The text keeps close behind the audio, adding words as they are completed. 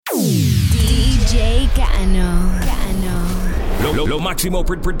DJ Cano. Lo Máximo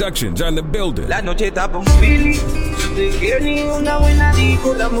Productions on the building. La noche está por Philly. Si te quieres ni una buena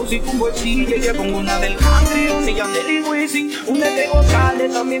disco, la música un bolsillo. Yo pongo una del country, una Yandel y Wisin, una de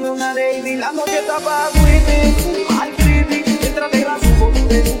González, también una de Ivy. La noche está para Whitney, al creepy. Mientras te la subo, tú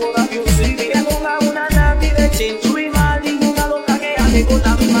te subo la City. Me ponga una Nati de Chencho y Mali, una loca que hace con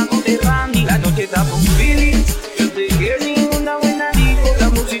la misma con de Randy. La noche está por Philly. Si te quieres ni una buena disco, la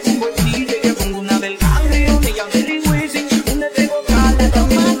música un bolsillo. Yo pongo una del country, una Yandel y Wisin, una de González,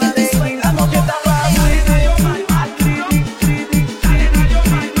 también una de Ivy. La noche está para Whitney, al creepy.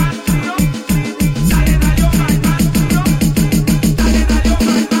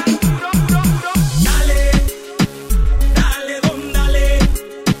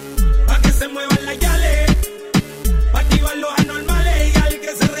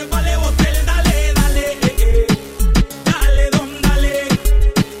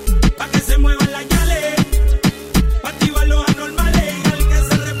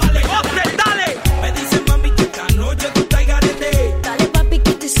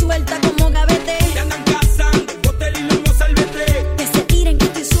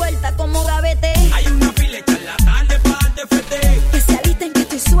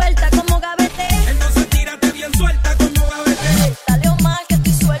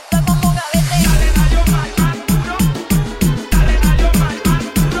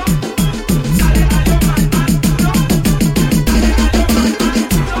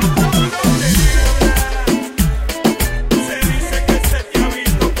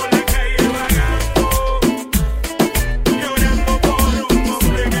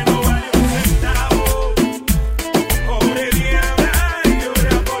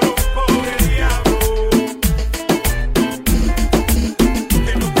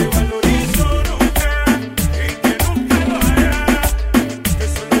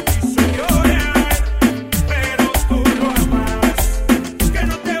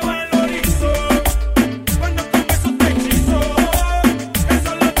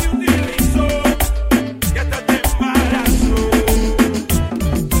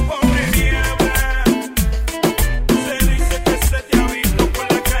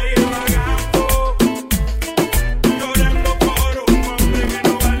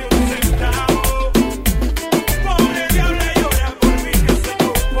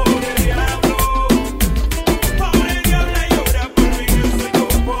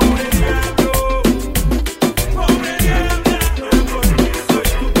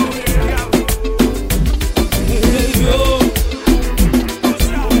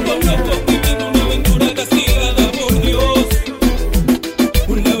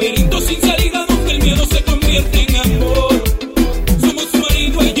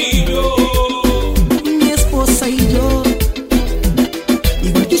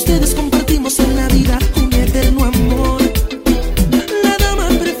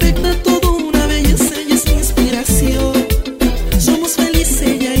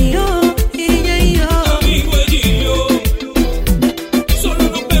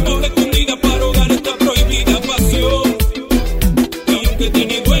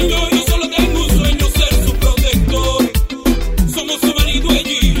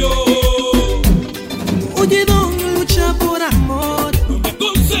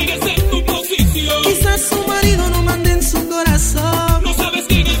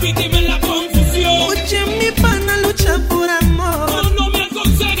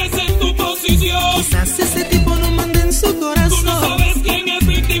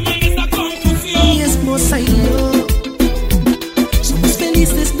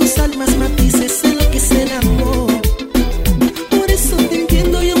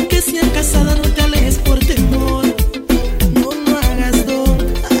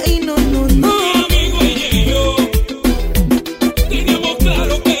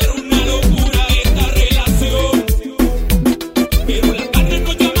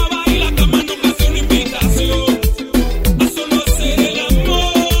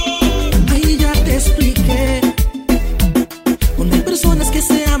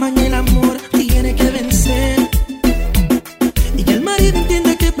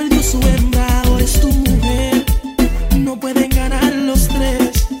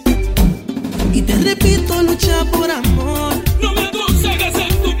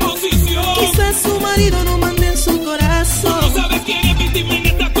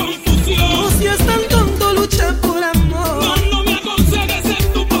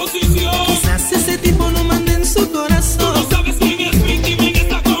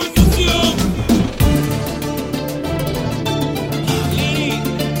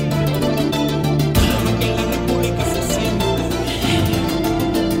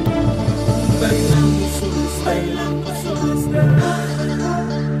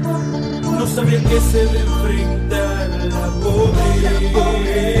 sabía que se debe enfrentar la pobreza,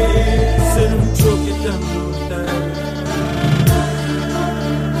 ser un choque tan brutal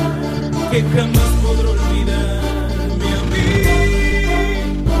que jamás podré olvidarme a mí.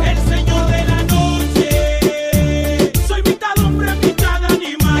 El señor de la noche, soy mitad hombre, mitad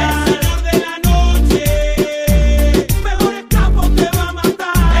animal. El señor de la noche, mejor escapo te va a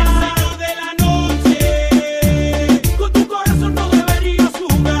matar. El señor de la noche, con tu corazón no deberías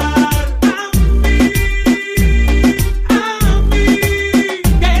jugar. A mí,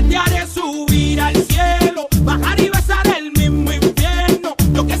 que te haré subir al cielo, bajar y besar el mismo infierno.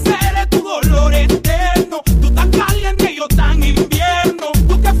 Yo que seré tu dolor eterno, tú tan caliente y yo tan invierno.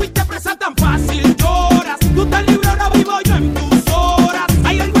 Tú que fuiste presa tan fácil lloras, tú tan libre ahora vivo yo en tus horas.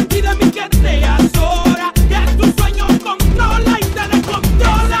 Hay algo aquí de mí que te azora, que tu sueño controla y te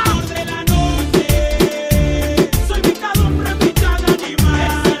descontrola. El señor de la noche, soy mitad hombre, mitad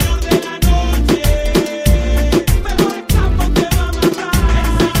animal. El señor de la noche, mejor escapo te va a matar.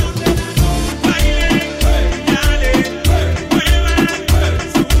 El señor de la noche, bailen, dale, muevan,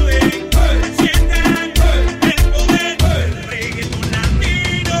 suden, sientan el poder del reggaetón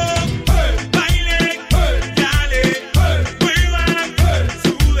latino. Bailen, dale, muevan,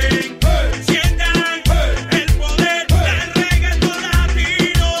 suden, sientan el poder del reggaetón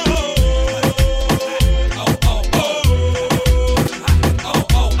latino.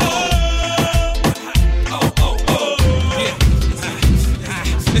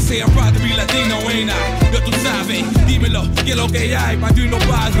 They say I'm proud to be Latino, ain't I? Yo tú sabes, dímelo, que lo que hay, padrino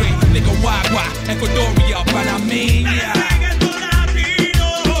padre, Nicaragua, Ecuadoria, Panameña.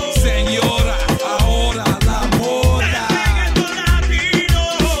 Señora, ahora la moda.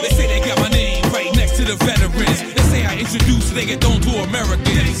 They say they got my name right next to the veterans. They say I introduced reggaeton to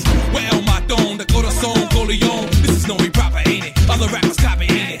Americans. Well, El Matón, the corazón, Coleon. This is no me proper, ain't it? Other rappers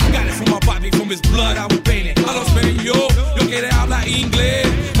copying it. Got it from my body, from his blood, I was painted. A los español, yo quiero hablar inglés.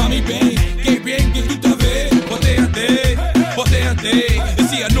 Mami, ven, que bien que tú te ves. Botéate, botéate. You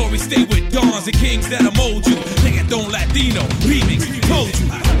see, I know we stay with dons and kings that'll mold you. Reggaeton Latino, remix, told you.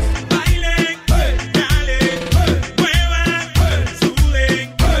 Bailen, dale, muevan,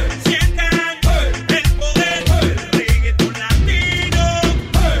 suden, sientan el poder del reggaetón latino.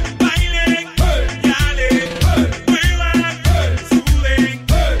 Bailen, dale, muevan, suden,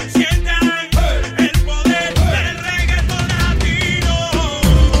 sientan el poder del reggaetón latino.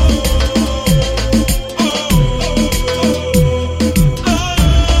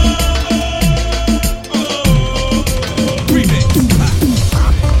 Remix.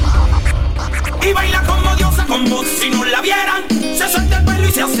 Y baila como diosa, como si no la vieran. Se suelta el pelo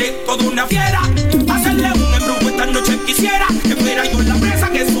y se hace toda una fiera. Hacerle un embrujo esta noche quisiera. Que fuera yo la presa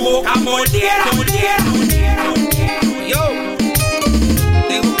que su boca mordiera. Yo,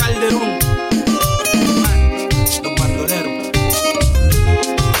 Tego Calderón, los bandoleros.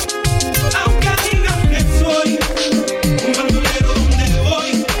 Aunque digan que soy un bandolero donde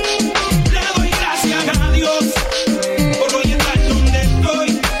voy, le doy gracias a Dios por hoy estar donde estoy.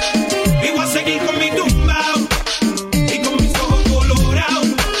 Y voy a seguir con mi tumbao y con mis ojos colorados,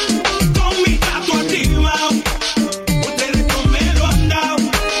 con mi gato activado. Ustedes no me lo han dado.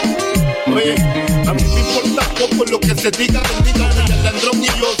 Oye, a mí me importa poco lo que se diga, bendiga. El Andrón y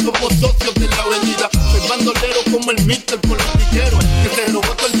yo somos socios de la avenida. Soy bandolero como el Mister politiquero, que se robó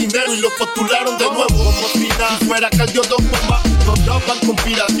todo el dinero y lo postularon de nuevo. Como si nada fuera Caldio dos bombas. Nos daban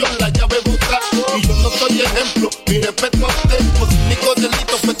conspiración, la llave busca. Y yo no soy ejemplo, mi respeto a usted. Pues mi único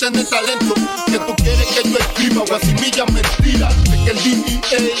delito fue tener talento. Que tú quieres que yo escriba o asimilla mentira. Sé que el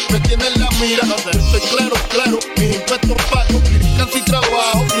DEA me tiene en la mira. Estoy claro, mis impuestos pago. Critican si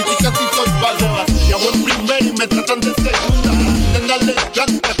trabajo, critican si soy vago. Y hago en primera y me tratan de segunda. Tenganle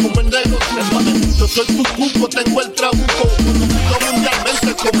ganta como el negro. Yo soy tu cupo, tengo el trabuco. Conocido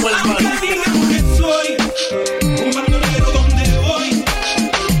mundialmente como el Aunque marido. digan que soy un bandolero donde voy,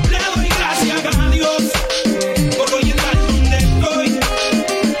 le doy gracias a Dios por hoy estar donde estoy.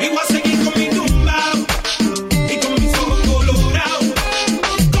 Y voy a seguir con mi tumbao y con mis ojos colorados,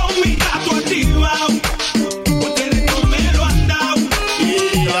 con mi gato activado. Ustedes no me lo han dado.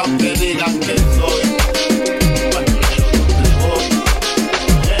 Y aunque digan que soy bandolero donde voy,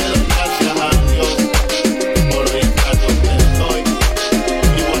 le doy gracias a Dios por estar donde estoy.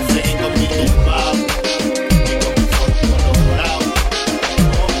 Y voy a seguir con mi tumbao y con mis ojos colorados,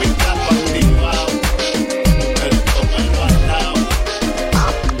 con mi gato activado. Ustedes no me lo han dado.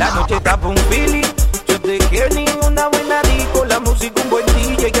 La noche está pa' un feeling. Yo te quiero ni una buena disco. La música un buen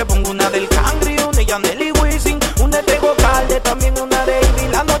DJ. Que pongo una del Cangri, una de Yandel y Wisin, una de Tego Calde, también una de Ivy.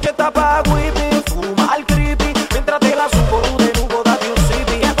 La noche está pa' whippy, fumar creepy. Mientras te la subo de nuevo, date un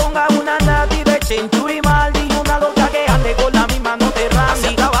sipi. Que ponga una Nati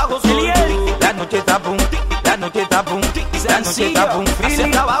noche está boom,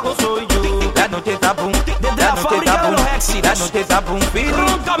 hacia abajo soy yo. La noche está boom, desde la fábrica de los éxitos. La noche está boom,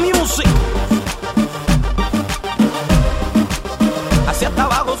 Ronca Music. Hacia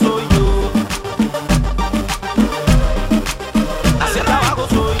abajo soy yo. Hacia abajo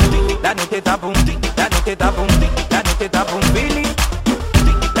soy yo. La noche está boom, la noche está boom, la noche está boom, Billy.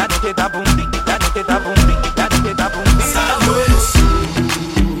 La noche está boom, la noche está boom, la noche está boom,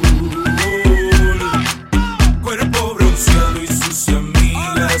 cuerpo bronceado y sus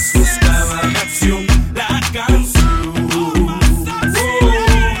amigas buscaban acción. La canción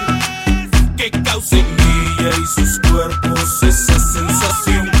que causa en ella y sus cuerpos esa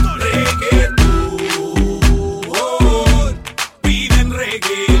sensación. Reggaetón, piden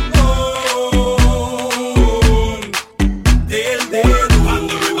reggaetón. Del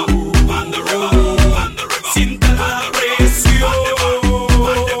dedo, sienta la presión.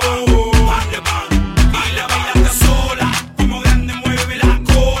 Y la bailanta sola, como grande mueve la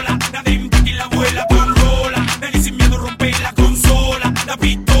cola. La de y la abuela con rola. Ven sin miedo rompe la consola. La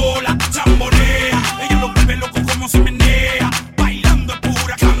pistola, chambonea. Ella lo vuelve loco como se menea. Bailando es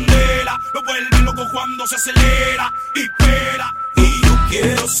pura candela. Lo vuelve loco cuando se acelera y pela. Y yo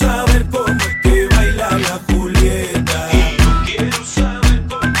quiero saber cómo es que baila la Julieta. Quiero saber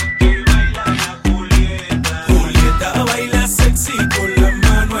cómo es que baila la Julieta. Julieta baila sexy con la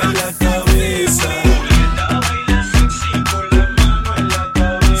mano en la cabeza. Julieta baila sexy con la mano en la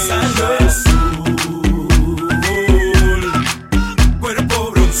cabeza. Salió el sol, cuerpo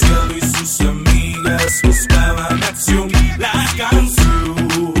bronceado y sus amigas buscaban acción. La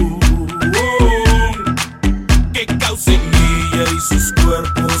canción que causa en ella y sus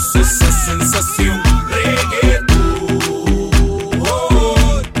cuerpos esa sensación. Reggaetón,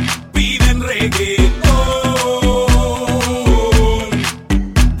 piden reggaetón.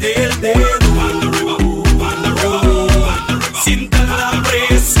 Del dedo, sienta la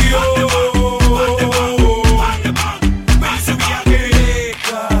presión. Ven su viaje,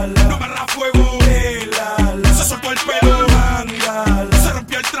 no amarra fuego. Se soltó el pelo, se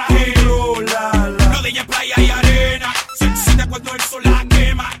rompió el traje. Lo de ella es playa y arena. Se excita cuando el sol la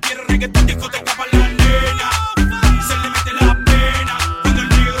quema. Quiere reggaetón, discoteca para la nena. Se le mete la pena cuando el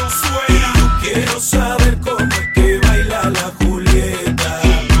negro suena. Yo quiero saber cómo es que baila la Julieta.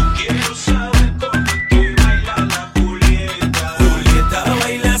 Yo quiero saber cómo es que baila la Julieta. Julieta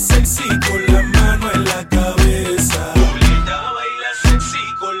baila sexy con la mano en la cabeza. Julieta baila sexy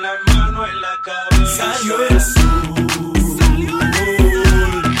con la mano en la cabeza. Salió el sol,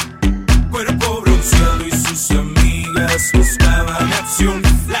 cuerpo bronceado y sus amigas buscaban acción.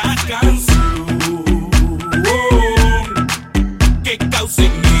 La canción que causa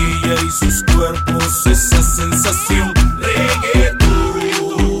en ella y sus cuerpos esa sensación. Reggaetón,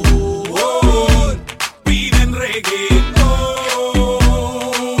 piden reggaetón.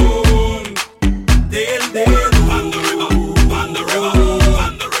 Del dedo,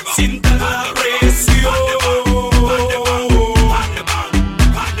 sienta la presión.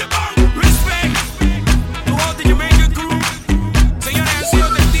 Respect to all the Jamaican crew. Señores, han sido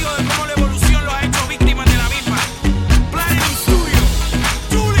testigos de cómo la evolución los ha hecho víctimas de la misma. Planet Studio,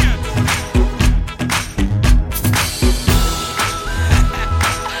 Julian.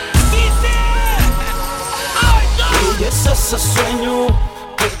 Y es ese sueño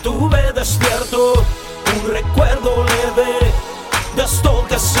que tuve despierto, un recuerdo leve de esto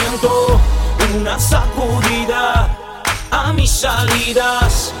que siento, una sacudida a mis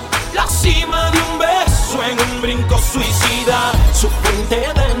salidas, la cima de un beso en un brinco suicida, su fuente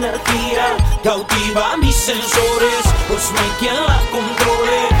de energía cautiva mis sensores, pues no hay quien la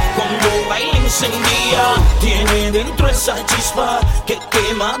controle, cuando baila encendía, tiene dentro esa chispa que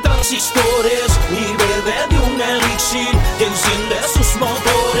quema transistores, y bebe de un elixir que enciende sus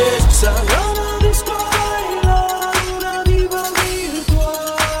motores. Sagrada disco baila una diva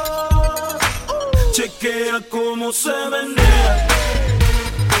virtual, chequea cómo se menea.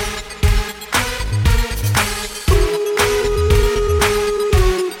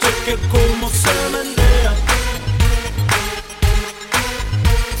 Chequea cómo se menea.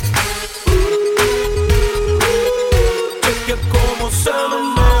 Chequea cómo se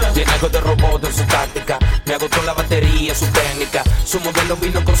menea. Tiene algo de robot en su táctica. Me agotó la batería, su técnica. Su modelo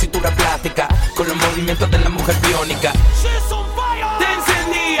vino con cintura plástica, con los movimientos de la mujer biónica. Te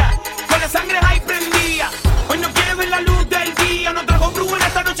encendía, con la sangre ahí prendía. Hoy no quiere ver la luz del día. No trajo brujo en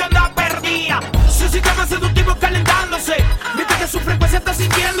esta noche anda perdida. Su sistema seductivo calentándose, mientras que su frecuencia está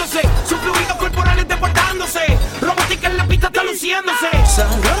sintiéndose. Sus fluidos corporales deportándose. Robótica en la pista está luciéndose.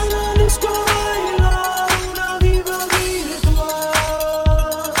 Sagrada disco baila una diva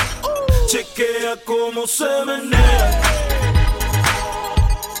virtual, chequea cómo se menea.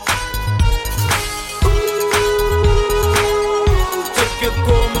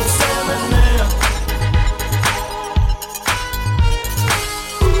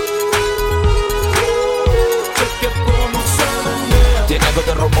 algo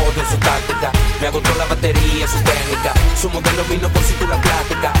de robot en su táctica. Me agotó la batería, su técnica. Su modelo vino por cintura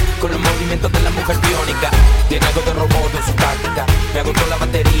plástica, con los movimientos de la mujer biónica. Tiene algo de robot en su táctica. Me agotó la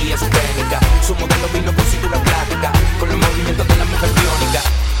batería, su técnica. Su modelo vino por cintura plástica, con los movimientos de la mujer biónica.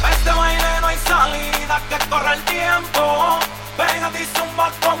 A este baile no hay salida, que corre el tiempo. Pégate y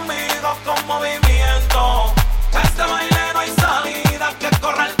zumba como